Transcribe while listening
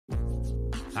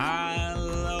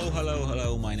Hello, hello,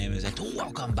 hello, my name is Ector.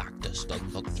 Welcome back to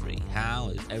Stoneblock 3. How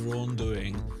is everyone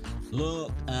doing?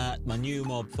 Look at my new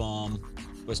mob farm.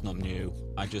 Well, it's not new.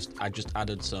 I just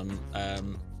added some,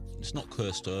 it's not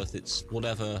cursed earth, it's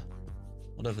whatever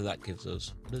that gives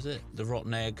us. What is it? The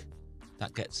rotten egg.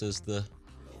 That gets us the,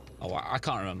 oh, I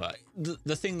can't remember.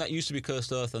 The thing that used to be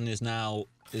cursed earth and is now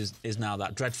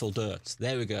that dreadful dirt.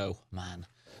 There we go, man.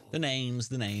 The names.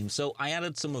 So I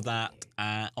added some of that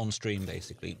on stream,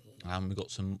 basically, and we got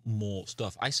some more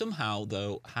stuff. I somehow,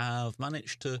 though, have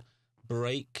managed to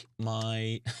break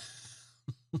my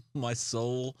my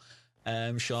soul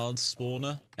shards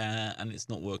spawner, and it's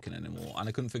not working anymore. And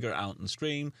I couldn't figure it out on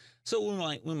stream, so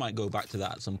we might go back to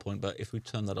that at some point. But if we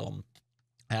turn that on,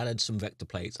 I added some vector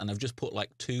plates, and I've just put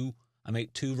like I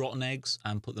made 2 rotten eggs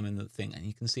and put them in the thing, and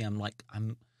you can see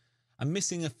I'm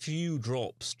missing a few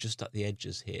drops just at the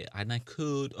edges here, and I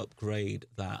could upgrade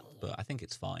that, but I think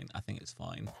it's fine.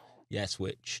 Yes,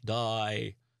 witch,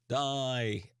 die.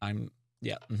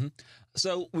 Yeah.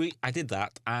 So I did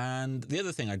that, and the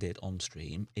other thing I did on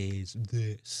stream is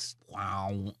this.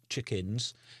 Wow,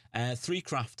 chickens, 3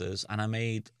 crafters, and I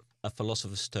made a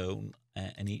philosopher's stone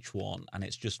in each one, and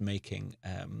it's just making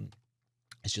some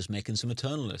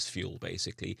eternalist fuel,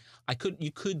 basically.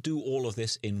 You could do all of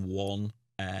this in one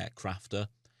crafter,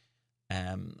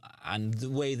 and the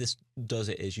way this does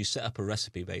it is you set up a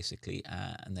recipe, basically,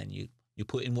 and then you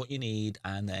put in what you need,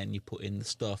 and then you put in the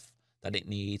stuff that it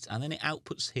needs, and then it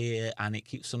outputs here, and it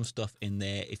keeps some stuff in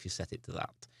there if you set it to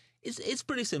that. It's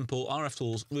pretty simple. RF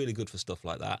Tools really good for stuff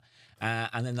like that,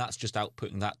 and then that's just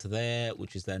outputting that to there,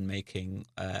 which is then making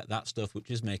that stuff,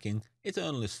 which is making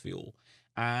eternalist fuel.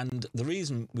 And the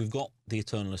reason we've got the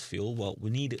eternalist fuel, well, we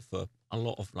need it for a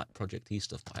lot of like Project E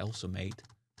stuff. But I also made,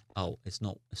 oh, it's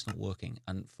not working,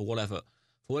 and for whatever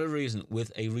reason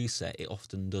with a reset it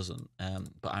often doesn't.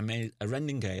 But I made a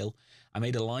rending gale. I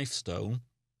made a life stone,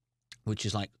 which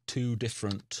is like two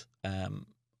different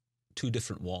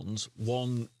ones.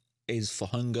 One is for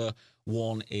hunger,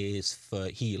 one is for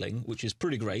healing, which is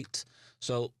pretty great.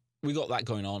 So we got that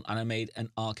going on, and I made an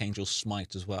Archangel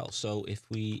Smite as well. So if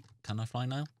can I fly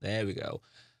now? There we go.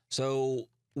 So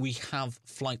we have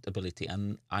flight ability,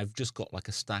 and I've just got like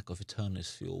a stack of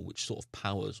Eternus fuel, which sort of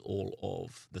powers all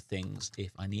of the things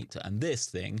if I need to. And this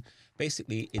thing,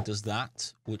 basically, it does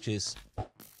that, which is,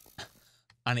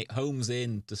 and it homes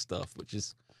in to stuff, which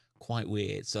is quite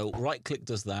weird. So right click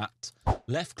does that,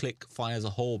 left click fires a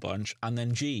whole bunch, and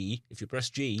then G, if you press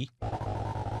G,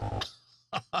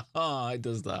 it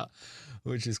does that,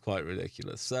 which is quite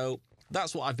ridiculous. So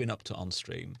that's what I've been up to on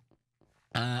stream.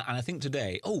 And I think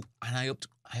today, oh, and I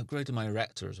upgraded my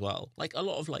erector as well. Like a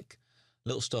lot of like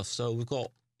little stuff. So we've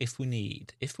got, if we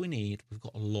need, we've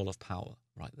got a lot of power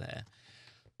right there.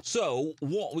 So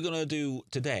what we're going to do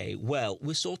today, well,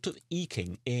 we're sort of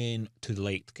eking into the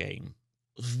late game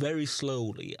very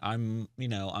slowly. We're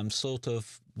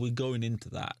going into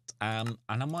that. And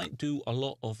I might do a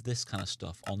lot of this kind of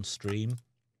stuff on stream.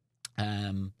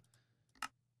 And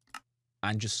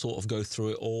just sort of go through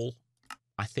it all.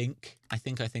 I think.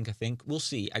 We'll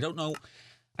see. I don't know.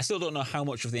 I still don't know how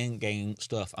much of the in-game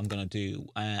stuff I'm going to do.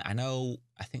 I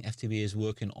think FTB is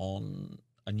working on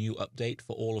a new update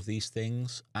for all of these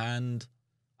things, and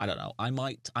I don't know. I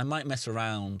might mess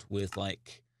around with,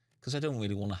 like, because I don't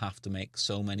really want to have to make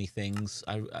so many things.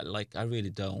 I really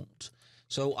don't.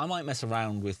 So I might mess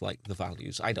around with like the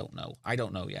values. I don't know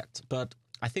yet. But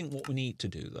I think what we need to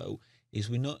do though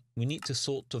is we need to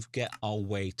sort of get our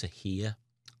way to here.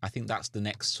 I think that's the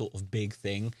next sort of big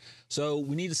thing. So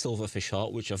we need a silverfish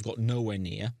heart, which I've got nowhere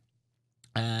near.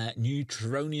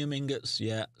 Neutronium ingots,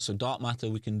 yeah. So dark matter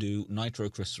we can do. Nitro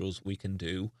crystals we can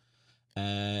do.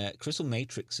 Crystal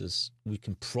matrices we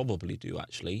can probably do,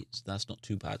 actually. So that's not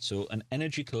too bad. So an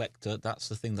energy collector, that's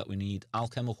the thing that we need.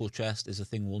 Alchemical chest is the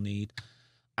thing we'll need.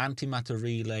 Antimatter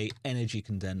relay, energy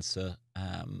condenser,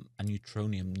 and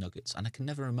neutronium nuggets. And I can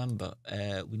never remember.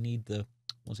 We need the,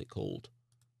 what's it called?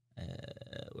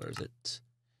 Where is it?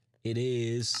 It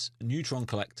is neutron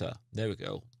collector. There we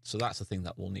go. So that's the thing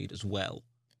that we'll need as well.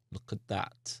 Look at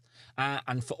that.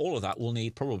 And for all of that, we'll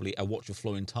need probably a watch of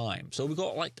flowing time. So we've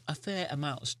got like a fair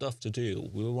amount of stuff to do.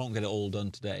 We won't get it all done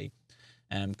today,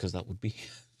 because that would be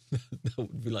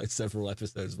like several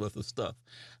episodes worth of stuff.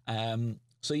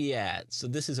 So yeah, so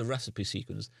this is a recipe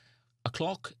sequence. A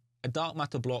clock, a dark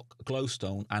matter block,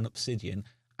 glowstone, and obsidian.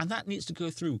 And that needs to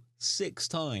go through 6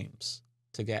 times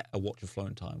to get a watch of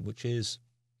flowing time, which is,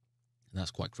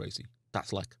 that's quite crazy.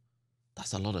 That's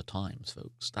a lot of times,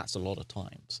 folks. That's a lot of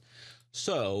times.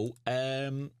 So,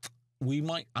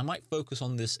 I might focus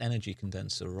on this energy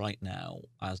condenser right now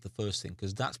as the first thing,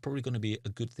 because that's probably going to be a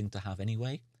good thing to have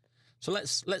anyway. So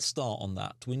let's start on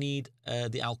that. We need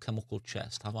the alchemical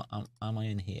chest. Am I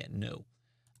in here? No.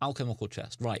 Alchemical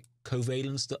chest. Right.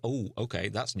 Covalence. Oh, okay.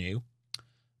 That's new.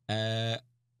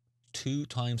 2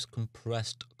 times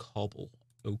compressed cobble.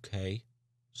 Okay.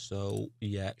 So,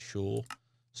 yeah, sure.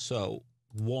 So,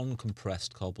 1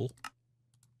 compressed cobble.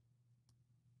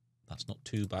 That's not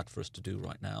too bad for us to do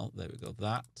right now. There we go.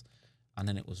 That. And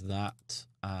then it was that.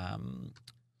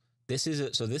 This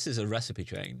is a recipe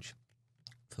change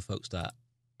for folks that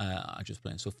are just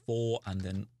playing. So 4 and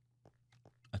then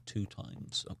a 2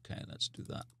 times. Okay, let's do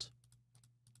that.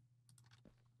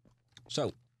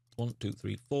 So 1, 2,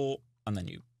 3, 4, and then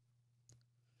you.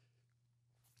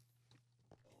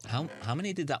 How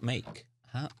many did that make?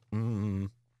 There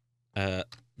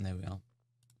we are.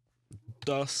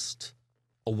 Dust.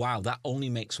 Oh wow, that only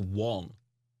makes 1.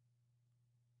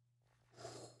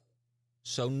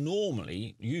 So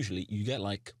normally, usually you get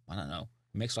like, I don't know,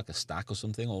 it makes like a stack or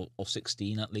something, or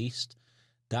 16 at least.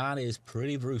 That is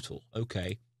pretty brutal.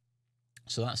 Okay.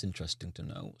 So that's interesting to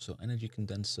know. So energy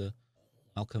condenser,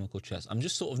 alchemical chest. I'm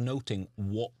just sort of noting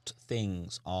what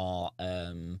things are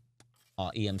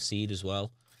EMC'd as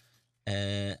well.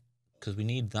 Because we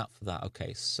need that for that.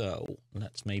 Okay, so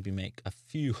let's maybe make a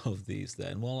few of these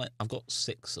then. Well, I've got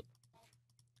 6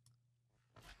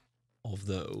 of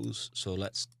those, so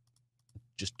let's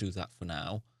just do that for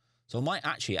now. So I might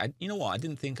actually, you know what, I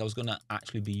didn't think I was going to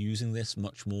actually be using this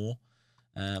much more,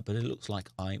 but it looks like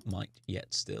I might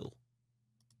yet still.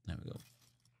 There we go.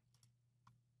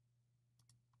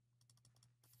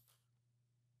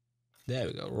 There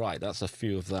we go. Right, that's a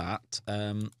few of that.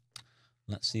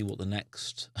 Let's see what the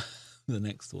next the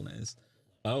next one is.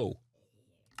 Oh,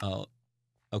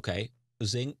 okay.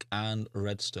 Zinc and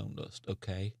redstone dust.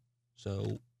 Okay,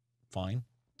 so fine.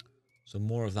 So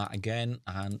more of that again,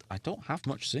 and I don't have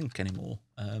much zinc anymore.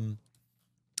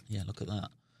 Yeah, look at that.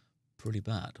 Pretty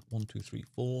bad. 1, 2, 3,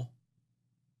 4.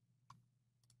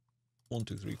 1,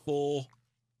 2, 3, 4.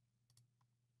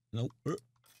 Nope.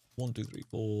 1, 2, 3,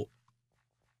 4.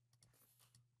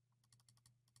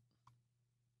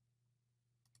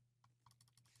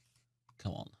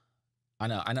 Come on.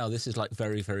 I know this is like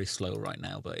very, very slow right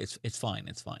now, but it's fine.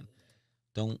 It's fine.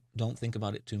 Don't think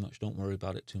about it too much. Don't worry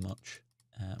about it too much.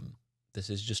 This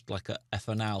is just like a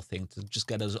for now thing to just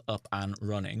get us up and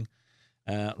running.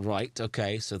 Right.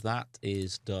 Okay. So that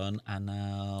is done, and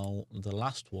now the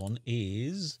last one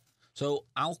is so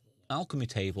alchemy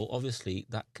table. Obviously,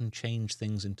 that can change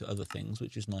things into other things,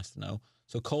 which is nice to know.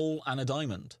 So coal and a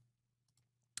diamond.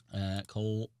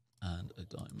 Coal and a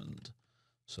diamond.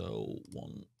 So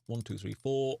 1, 2, 3,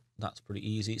 4. That's pretty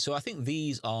easy. So I think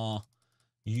these are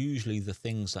usually the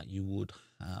things that you would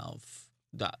have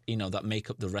that, you know, that make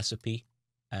up the recipe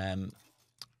in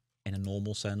a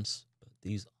normal sense. But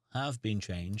these have been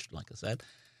changed, like I said.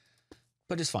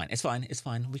 But it's fine. It's fine. It's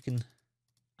fine.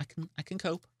 I can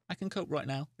cope. I can cope right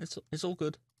now. It's all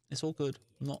good. It's all good.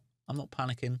 I'm not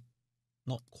panicking.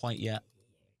 Not quite yet.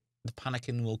 The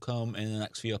panicking will come in the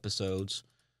next few episodes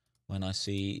when I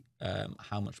see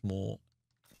how much more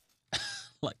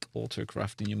like auto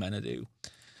crafting you're meant to do.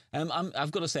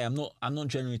 I've got to say I'm not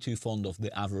generally too fond of the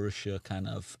avaritia kind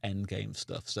of end game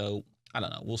stuff. So I don't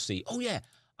know. We'll see. Oh yeah,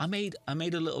 I made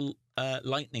a little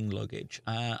lightning luggage,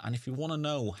 and if you want to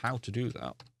know how to do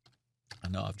that, I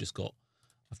know I've just got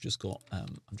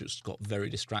very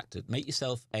distracted. Make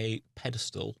yourself a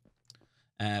pedestal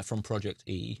from Project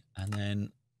E, and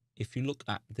then if you look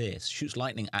at this, shoots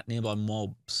lightning at nearby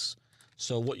mobs.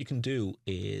 So what you can do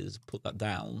is put that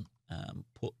down,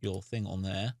 put your thing on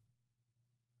there.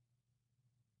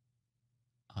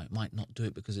 Oh, it might not do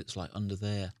it because it's like under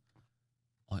there.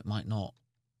 Oh, it might not.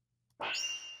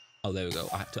 Oh, there we go.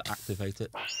 I have to activate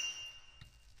it.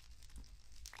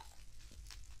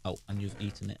 Oh, and you've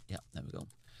eaten it. Yeah, there we go.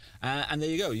 And there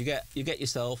you go. You get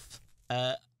yourself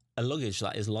a luggage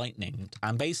that is lightning,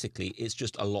 and basically it's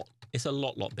just a lot. It's a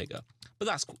lot bigger. But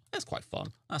that's quite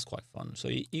fun. That's quite fun. So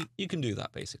you can do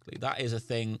that basically. That is a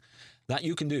thing that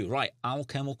you can do. Right,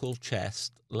 alchemical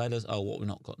chest. Let us. Oh, what we've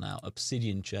not got now?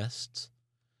 Obsidian chest.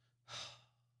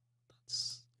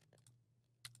 That's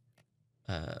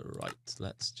right.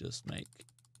 Let's just make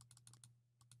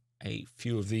a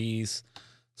few of these,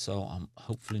 so I'm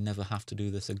hopefully never have to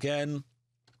do this again.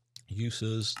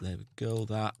 Uses. There we go.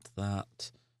 That.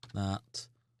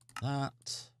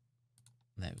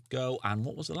 There we go. And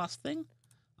what was the last thing?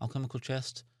 Alchemical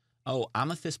chest. Oh,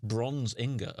 amethyst bronze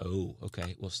ingot. Oh,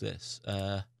 okay. What's this?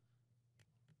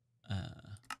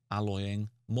 Alloying.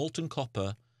 Molten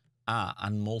copper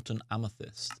And molten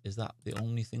amethyst. Is that the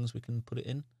only things we can put it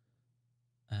in?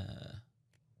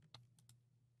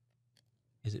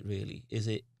 Is it really? Is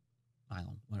it? Hang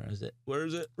on. Where is it? Where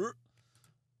is it?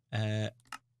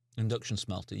 Induction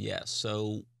smelter. Yes.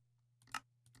 So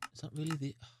is that really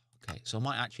the? Okay. So I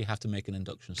might actually have to make an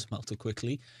induction smelter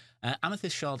quickly.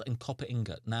 Amethyst shard and copper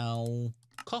ingot. Now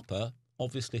copper,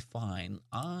 obviously fine.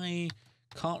 I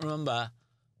can't remember.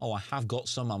 Oh, I have got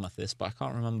some amethyst, but I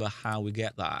can't remember how we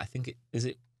get that. I think is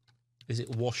it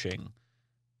washing?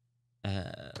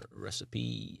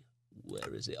 Recipe.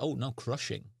 Where is it? Oh no,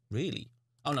 crushing. Really?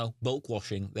 Oh no, bulk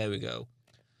washing. There we go.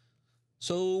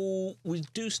 So we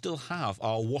do still have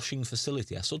our washing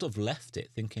facility. I sort of left it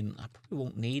thinking I probably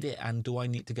won't need it, and do I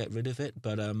need to get rid of it?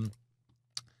 But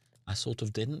I sort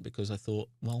of didn't, because I thought,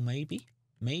 well, maybe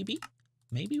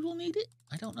we'll need it.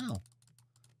 I don't know.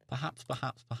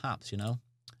 Perhaps, you know.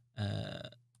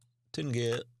 Tin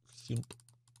gear,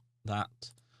 that.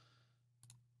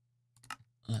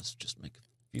 Let's just make a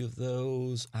few of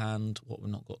those. And what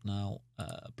we've not got now,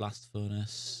 blast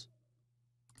furnace.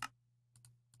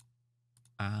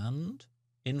 And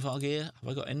invar gear. Have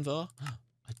I got invar?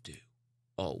 I do.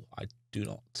 Oh, I do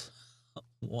not.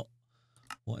 What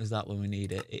is that when we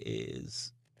need it? It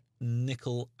is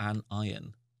nickel and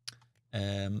iron.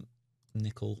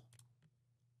 Nickel,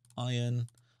 iron.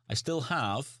 I still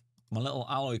have my little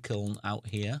alloy kiln out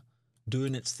here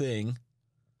doing its thing.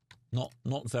 Not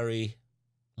very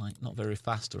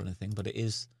fast or anything, but it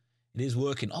is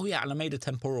working. Oh yeah, and I made a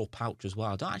temporal pouch as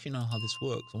well. I don't actually know how this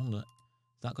works. I wonder, is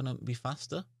that going to be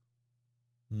faster?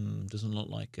 Doesn't look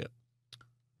like it.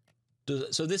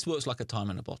 So this works like a time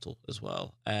in a bottle as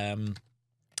well. And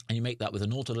you make that with a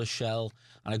nautilus shell.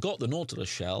 And I got the nautilus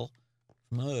shell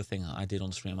from another thing that I did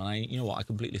on stream. And you know what? I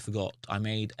completely forgot. I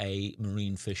made a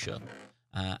marine fisher.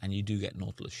 And you do get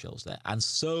nautilus shells there. And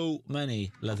so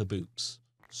many leather boots.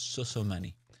 So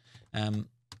many. There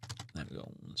we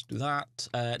go. Let's do that.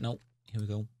 No, here we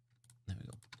go. There we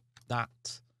go.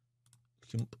 That.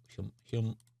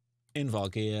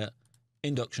 Invar gear.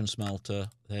 Induction smelter.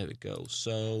 There we go.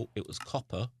 So it was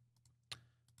copper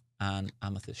and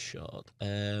amethyst shard.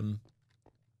 I'm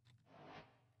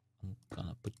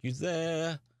gonna put you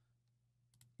there.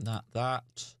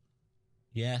 That.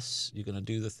 Yes, you're gonna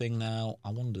do the thing now.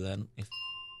 I wonder then if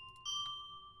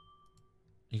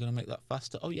you're gonna make that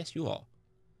faster. Oh yes, you are.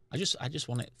 I just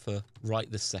want it for right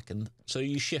this second. So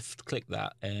you shift click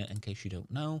that in case you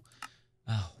don't know.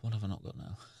 Oh, what have I not got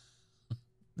now?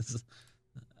 This is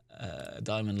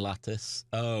diamond lattice.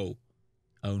 Oh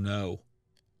no.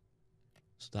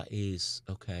 So that is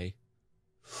okay.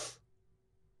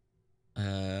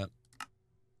 I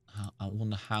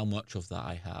wonder how much of that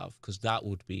I have, because that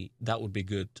would be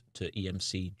good to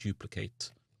EMC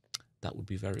duplicate. That would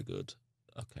be very good.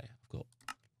 Okay, I've got.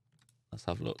 Let's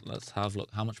have a look. Let's have a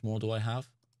look. How much more do I have?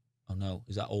 Oh no,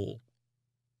 is that all?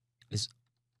 Is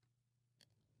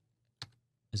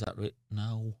that right?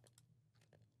 No.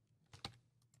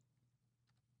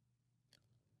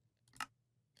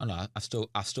 Oh no, I've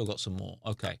still got some more.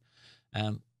 Okay.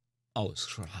 Oh, it's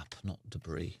scrap, not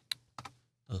debris.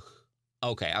 Ugh.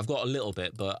 Okay, I've got a little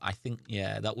bit, but I think,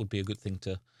 yeah, that would be a good thing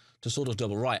to sort of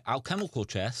double. Right, alchemical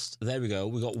chest. There we go.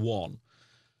 We got one.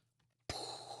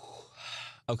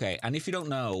 Okay, and if you don't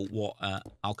know what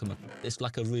alchemical, it's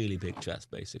like a really big chest,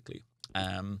 basically,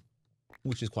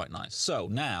 which is quite nice. So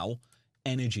now,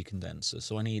 energy condenser.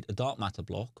 So I need a dark matter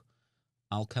block,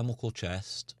 alchemical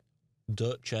chest,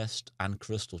 dirt chest, and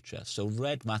crystal chest. So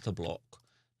red matter block.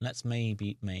 Let's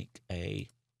maybe make a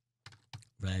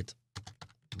red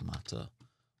matter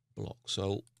block.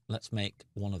 So let's make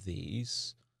one of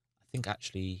these. I think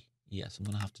actually, yes, I'm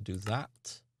going to have to do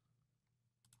that.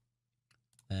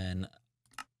 Then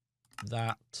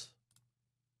that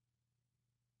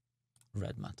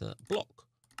red matter block.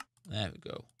 There we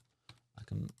go. I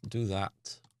can do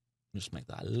that. Just make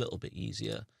that a little bit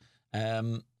easier.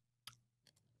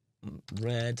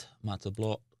 Red matter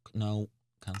block. No,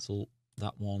 cancel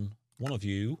that one. One of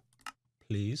you,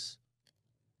 please.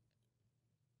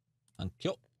 Thank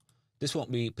you. This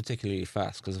won't be particularly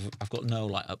fast because I've got no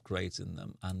like upgrades in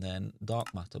them. And then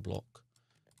dark matter block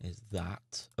is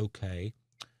that. Okay.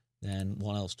 Then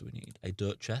what else do we need? A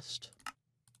dirt chest.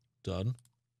 Done.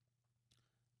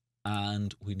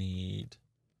 And we need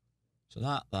so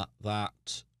that,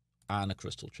 and a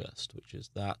crystal chest, which is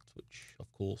that, which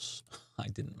of course I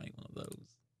didn't make one of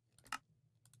those.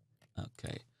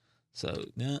 Okay. So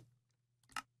yeah.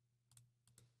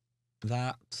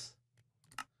 That.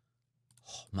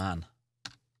 Oh man.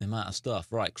 The amount of stuff.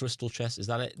 Right, crystal chest, is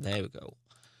that it? There we go.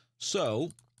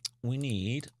 So we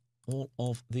need all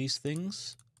of these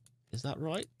things. Is that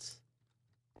right?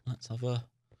 let's have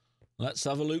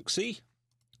a look-see.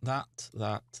 That,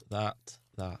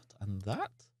 and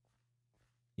that.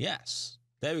 Yes,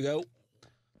 there we go.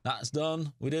 That's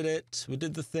done. We did it. We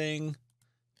did the thing.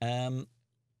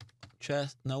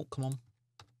 Chest. No, come on.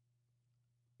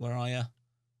 Where are you?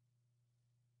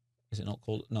 Is it not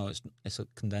called? No, it's a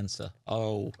condenser.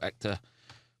 Oh, Ector,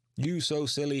 you so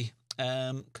silly.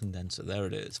 Condenser. There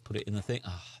it is. Put it in the thing.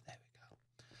 Ah, there we go.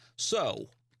 So,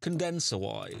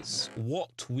 condenser-wise,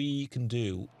 what we can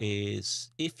do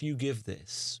is if you give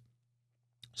this.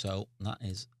 So that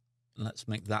is. Let's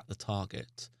make that the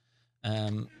target.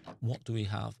 What do we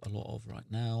have a lot of right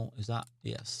now? Is that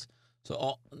yes?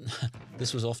 So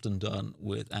this was often done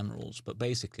with emeralds, but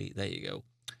basically, there you go.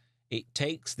 It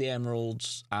takes the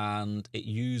emeralds and it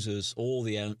uses all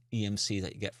the EMC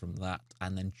that you get from that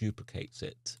and then duplicates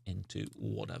it into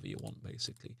whatever you want,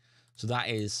 basically. So that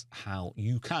is how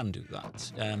you can do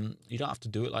that. You don't have to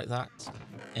do it like that.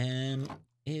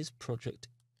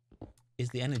 Is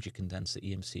the energy condenser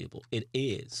EMCable? It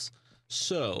is.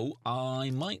 So I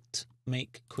might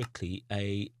make quickly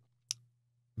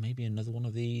maybe another one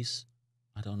of these.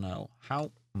 I don't know.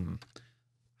 How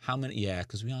many? Yeah,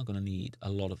 because we are going to need a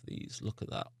lot of these. Look at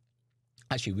that.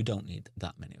 Actually, we don't need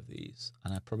that many of these.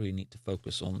 And I probably need to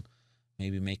focus on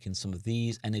maybe making some of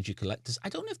these energy collectors. I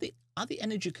don't know if are the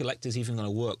energy collectors even going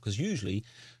to work, because usually,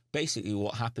 basically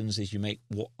what happens is you make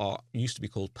what used to be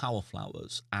called power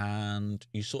flowers, and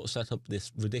you sort of set up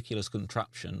this ridiculous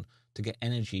contraption to get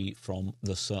energy from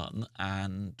the sun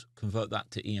and convert that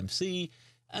to EMC,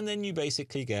 and then you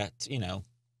basically get, you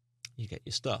get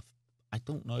your stuff. I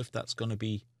don't know if that's going to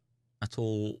be at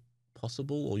all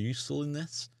possible or useful in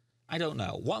this. I don't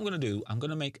know. What I'm going to do, I'm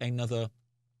going to make another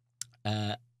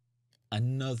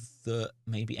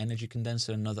maybe energy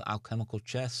condenser, another alchemical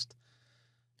chest.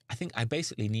 I think I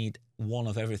basically need one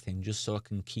of everything just so I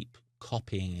can keep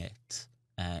copying it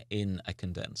in a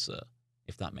condenser,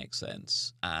 if that makes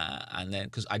sense. And then,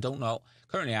 because I don't know,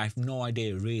 currently I have no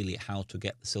idea really how to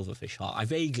get the silverfish heart. I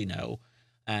vaguely know,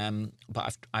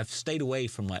 but I've stayed away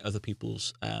from like other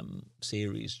people's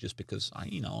series just because I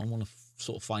want to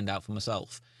sort of find out for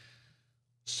myself.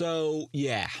 So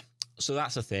yeah, so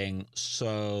that's a thing.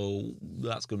 So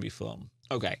that's going to be fun.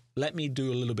 Okay, let me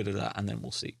do a little bit of that and then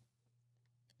we'll see.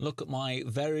 Look at my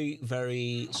very,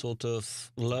 very sort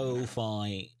of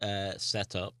lo-fi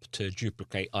setup to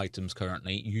duplicate items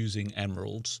currently using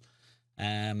emeralds.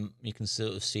 You can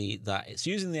sort of see that it's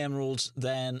using the emeralds,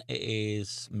 then it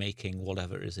is making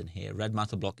whatever is in here. Red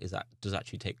matter block does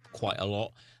actually take quite a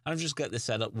lot. And I've just got this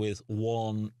set up with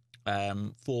one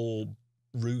full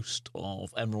roost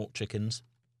of emerald chickens.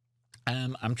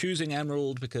 I'm choosing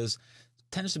emerald because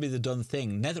tends to be the done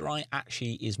thing. Netherite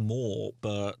actually is more,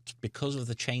 but because of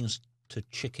the change to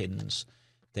chickens,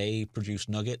 they produce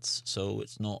nuggets, so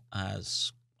it's not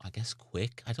as, I guess,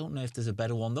 quick. I don't know if there's a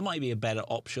better one. There might be a better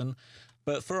option,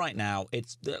 but for right now,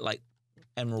 it's like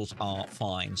emeralds are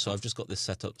fine. So I've just got this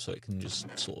set up so it can just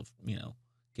sort of,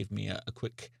 give me a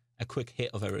quick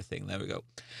hit of everything. There we go.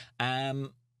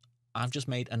 I've just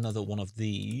made another one of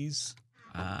these.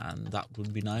 And that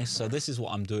would be nice. So this is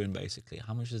what I'm doing basically.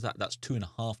 How much is that? That's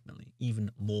 2.5 million, even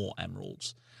more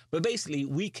emeralds. But basically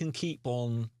we can keep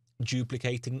on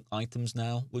duplicating items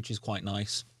now, which is quite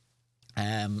nice.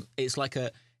 It's like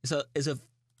it's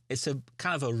a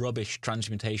kind of a rubbish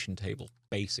transmutation table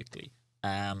basically.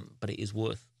 But it's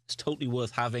totally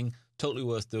worth having, totally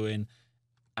worth doing.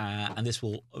 And this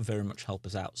will very much help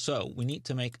us out. So we need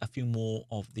to make a few more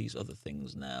of these other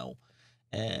things now.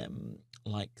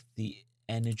 Like the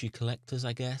energy collectors,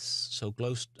 I guess. So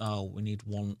we need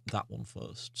that one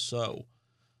first. So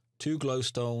 2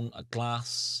 glowstone, a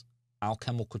glass,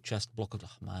 alchemical chest, block of,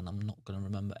 oh man, I'm not going to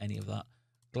remember any of that.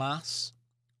 Glass,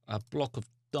 a block of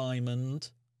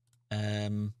diamond,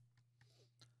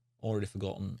 already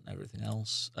forgotten everything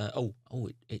else.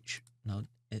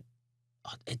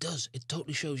 It does. It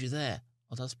totally shows you there.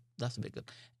 Oh, that's a bit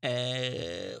good.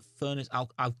 Furnace.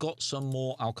 I've got some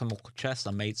more alchemical chests.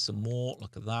 I made some more.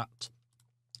 Look at that.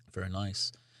 Very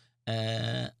nice.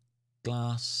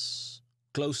 Glass.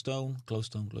 Glowstone.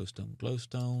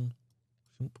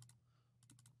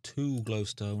 2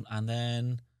 glowstone. And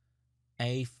then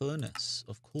a furnace,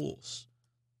 of course.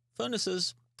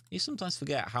 Furnaces, you sometimes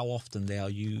forget how often they are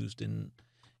used in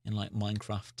like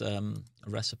Minecraft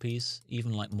recipes,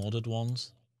 even like modded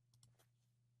ones.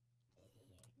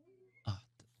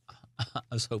 I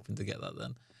was hoping to get that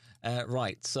then.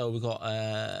 Right, so we've got,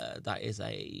 that is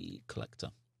a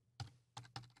collector.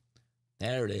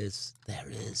 There it is. There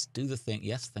it is. Do the thing.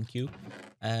 Yes, thank you.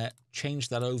 Change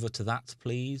that over to that,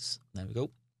 please. There we go.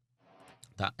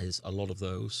 That is a lot of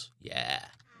those. Yeah.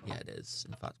 Yeah, it is.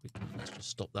 In fact, let's just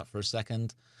stop that for a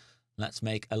second. Let's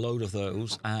make a load of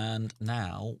those. And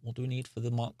now, what do we need for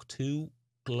the Mark II?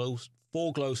 4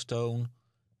 glowstone,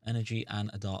 energy, and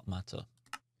a dark matter.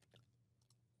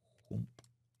 1,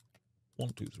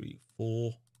 2, 3,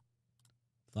 4.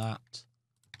 That.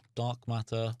 Dark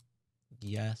matter.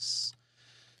 Yes.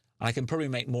 I can probably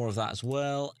make more of that as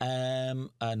well.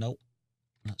 No.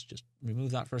 Let's just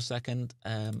remove that for a second.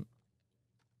 Come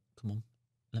on.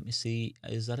 Let me see.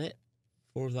 Is that it?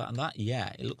 4 of that and that?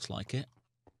 Yeah, it looks like it.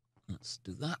 Let's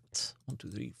do that. 1, 2,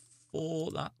 3,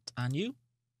 4. That. And you.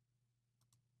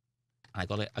 I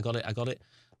got it.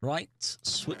 Right.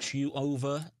 Switch you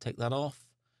over. Take that off.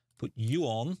 Put you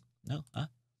on. No. There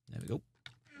we go.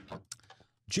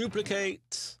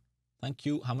 Duplicate. Thank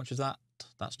you. How much is that?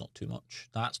 That's not too much.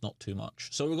 That's not too much.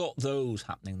 So we've got those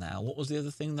happening now. What was the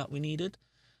other thing that we needed?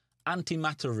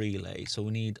 Antimatter relay. So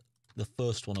we need the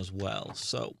first one as well.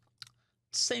 So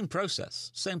same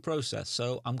process.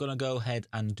 So I'm going to go ahead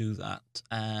and do that.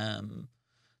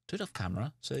 Do it off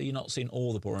camera so you're not seeing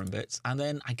all the boring bits. And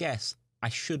then I guess I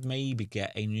should maybe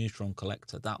get a neutron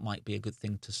collector. That might be a good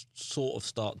thing to sort of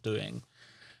start doing.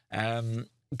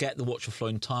 Get the watch of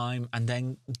flowing time and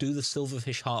then do the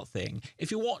silverfish heart thing.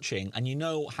 If you're watching and you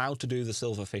know how to do the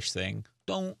silverfish thing,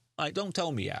 don't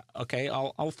tell me yet. Okay,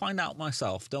 I'll find out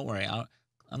myself. Don't worry.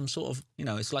 I'm sort of,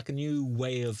 it's like a new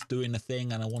way of doing a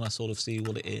thing, and I want to sort of see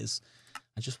what it is.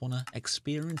 I just want to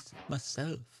experience it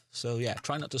myself. So yeah,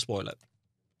 try not to spoil it.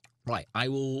 Right, I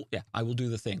will do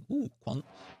the thing. Ooh,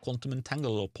 quantum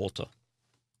entangler.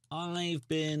 I've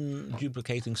been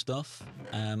duplicating stuff.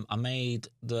 I made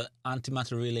the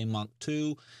antimatter relay Mark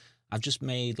II. I've just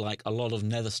made like a lot of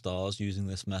nether stars using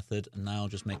this method, and now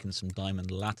just making some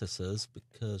diamond lattices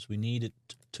because we need it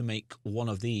to make one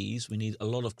of these. We need a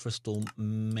lot of crystal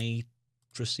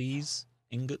matrices,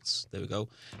 ingots. There we go.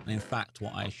 And in fact,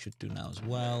 what I should do now as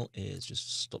well is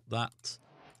just stop that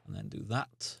and then do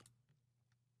that.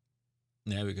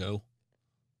 There we go.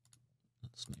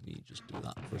 Let's maybe just do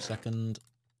that for a second.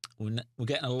 We're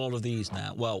getting a lot of these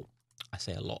now. Well, I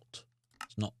say a lot.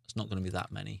 It's not going to be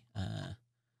that many.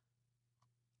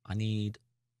 I need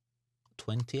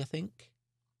 20, I think.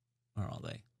 Where are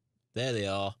they? There they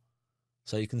are.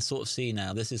 So you can sort of see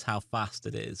now, this is how fast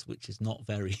it is, which is not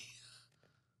very...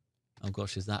 Oh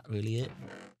gosh, is that really it?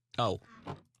 Oh,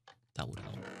 that would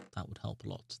help. That would help a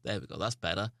lot. There we go. That's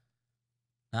better.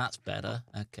 That's better.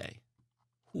 Okay.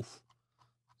 Oof.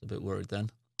 A bit worried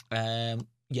then.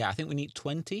 Yeah, I think we need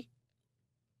 20.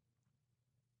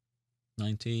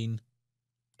 19,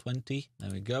 20.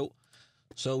 There we go.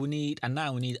 So we need, and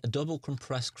now we need a double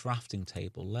compressed crafting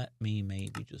table. Let me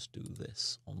maybe just do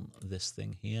this on this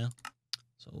thing here.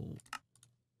 So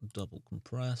double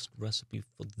compressed recipe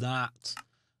for that,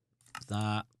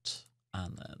 and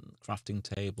then crafting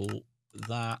table,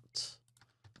 that.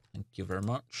 Thank you very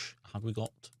much. Have we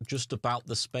got just about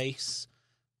the space?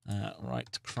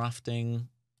 Right, crafting.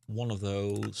 One of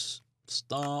those.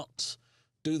 Start.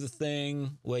 Do the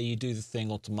thing where you do the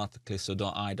thing automatically, so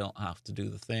I don't have to do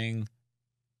the thing.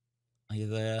 Are you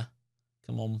there?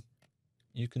 Come on.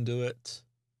 You can do it.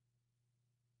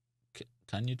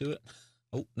 Can you do it?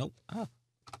 Oh, no. Ah.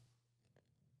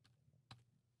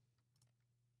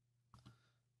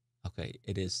 Okay,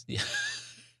 it is. Yeah.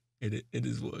 It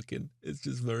is working. It's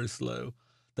just very slow.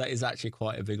 That is actually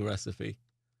quite a big recipe.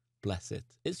 Bless it.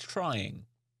 It's trying.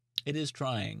 It is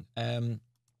trying. And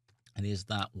is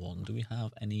that one? Do we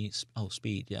have any? Oh,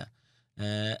 speed. Yeah.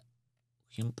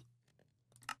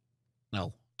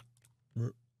 No.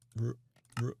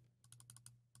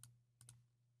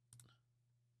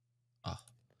 Oh.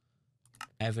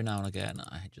 Every now and again,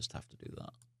 I just have to do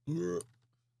that.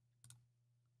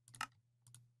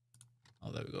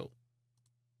 Oh, there we go.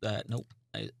 Nope.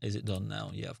 Is it done now?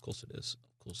 Yeah, of course it is.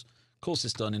 Of course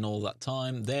it's done in all that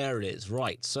time. There it is.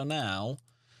 Right. So now,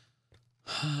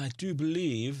 I do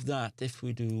believe that if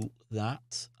we do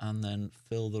that and then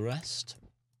fill the rest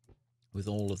with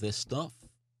all of this stuff.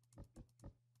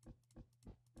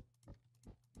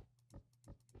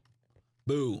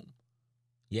 Boom.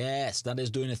 Yes, that is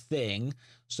doing a thing.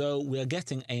 So we are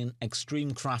getting an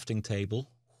extreme crafting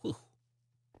table. Whew.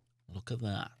 Look at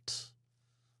that.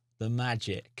 The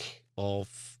magic of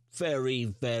very,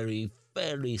 very,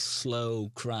 very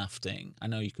slow crafting. I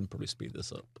know you can probably speed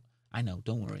this up. I know,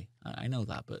 don't worry. I know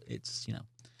that, but it's,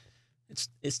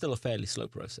 it's still a fairly slow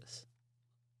process.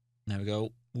 There we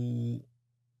go. Ooh,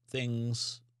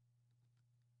 things.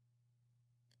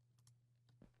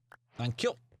 Thank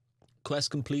you.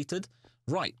 Quest completed.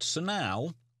 Right, so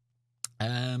now,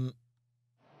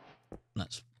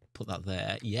 let's put that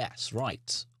there. Yes,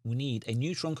 right. We need a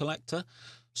neutron collector.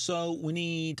 So we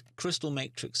need crystal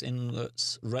matrix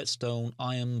ingots, redstone,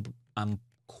 iron, and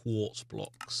quartz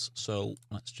blocks. So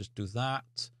let's just do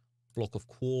that. Block of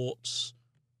quartz,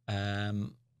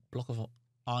 block of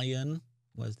iron.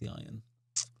 Where's the iron?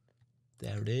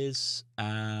 There it is.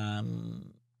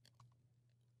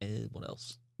 What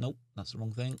else? Nope, that's the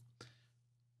wrong thing.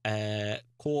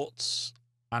 Quartz,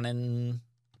 and then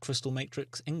crystal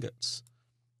matrix ingots.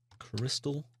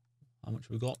 Crystal, how much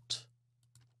have we got?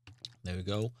 There we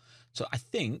go. So I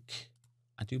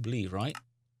do believe, right?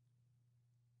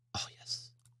 Oh, yes.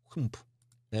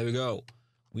 There we go.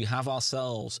 We have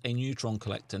ourselves a neutron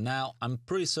collector. Now, I'm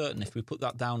pretty certain if we put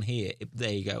that down here,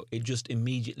 there you go. It just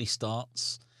immediately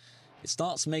starts. It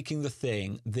starts making the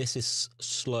thing. This is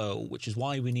slow, which is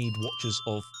why we need watches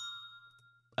of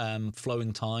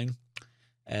flowing time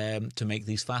to make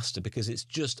these faster, because it's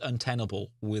just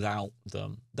untenable without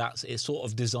them. It's sort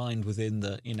of designed within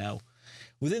the,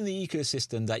 within the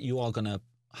ecosystem that you are going to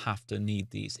have to need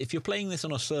these. If you're playing this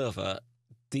on a server,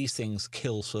 these things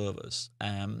kill servers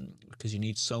because you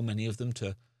need so many of them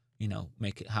to,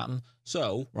 make it happen.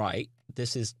 So, right,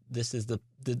 this is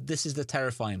the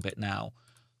terrifying bit now.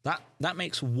 That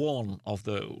makes one of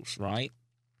those, right?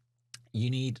 You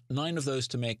need 9 of those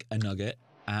to make a nugget,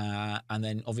 and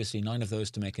then obviously 9 of those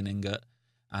to make an ingot,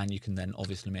 and you can then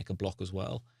obviously make a block as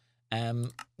well.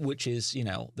 Which is,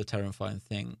 the terrifying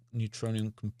thing.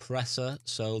 Neutronium compressor,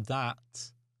 so that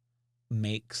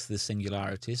makes the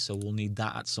singularities, so we'll need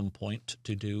that at some point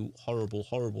to do horrible,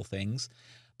 horrible things.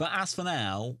 But as for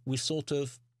now, we sort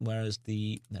of, there it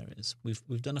is.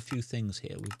 We've done a few things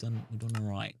here. We've done all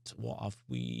right. What have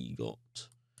we got?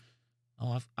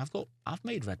 Oh, I've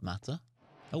made red matter.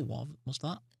 Oh, what's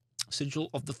that? Sigil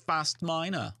of the fast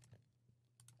miner,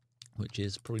 which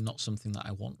is probably not something that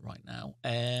I want right now.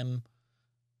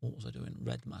 What was I doing?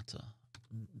 Red matter.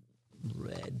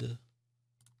 Red.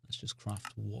 Let's just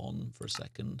craft 1 for a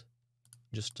second.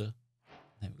 There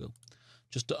we go.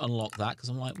 Just to unlock that, because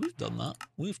I'm like, we've done that.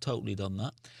 We've totally done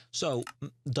that. So,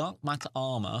 dark matter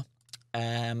armor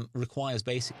requires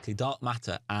basically dark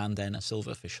matter and then a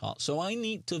silverfish heart. So I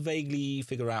need to vaguely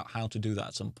figure out how to do that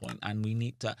at some point. And we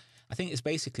need to, I think it's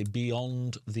basically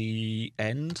beyond the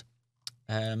end.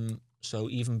 So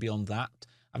even beyond that,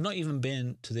 I've not even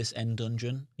been to this end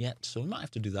dungeon yet. So we might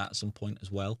have to do that at some point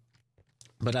as well.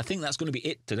 But I think that's going to be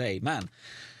it today, man.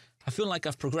 I feel like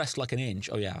I've progressed like an inch.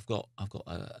 Oh yeah, I've got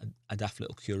a daft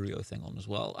little curio thing on as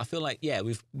well. I feel like, yeah,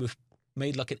 we've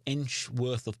made like an inch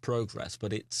worth of progress,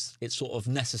 but it's sort of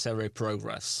necessary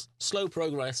progress. Slow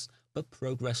progress, but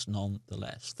progress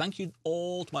nonetheless. Thank you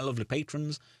all to my lovely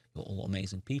patrons. You're all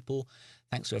amazing people.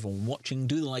 Thanks to everyone watching.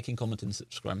 Do the liking, comment, and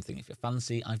subscribe thing if you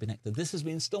fancy. I've been Ector. This has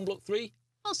been Stoneblock 3.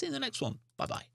 I'll see you in the next one. Bye-bye.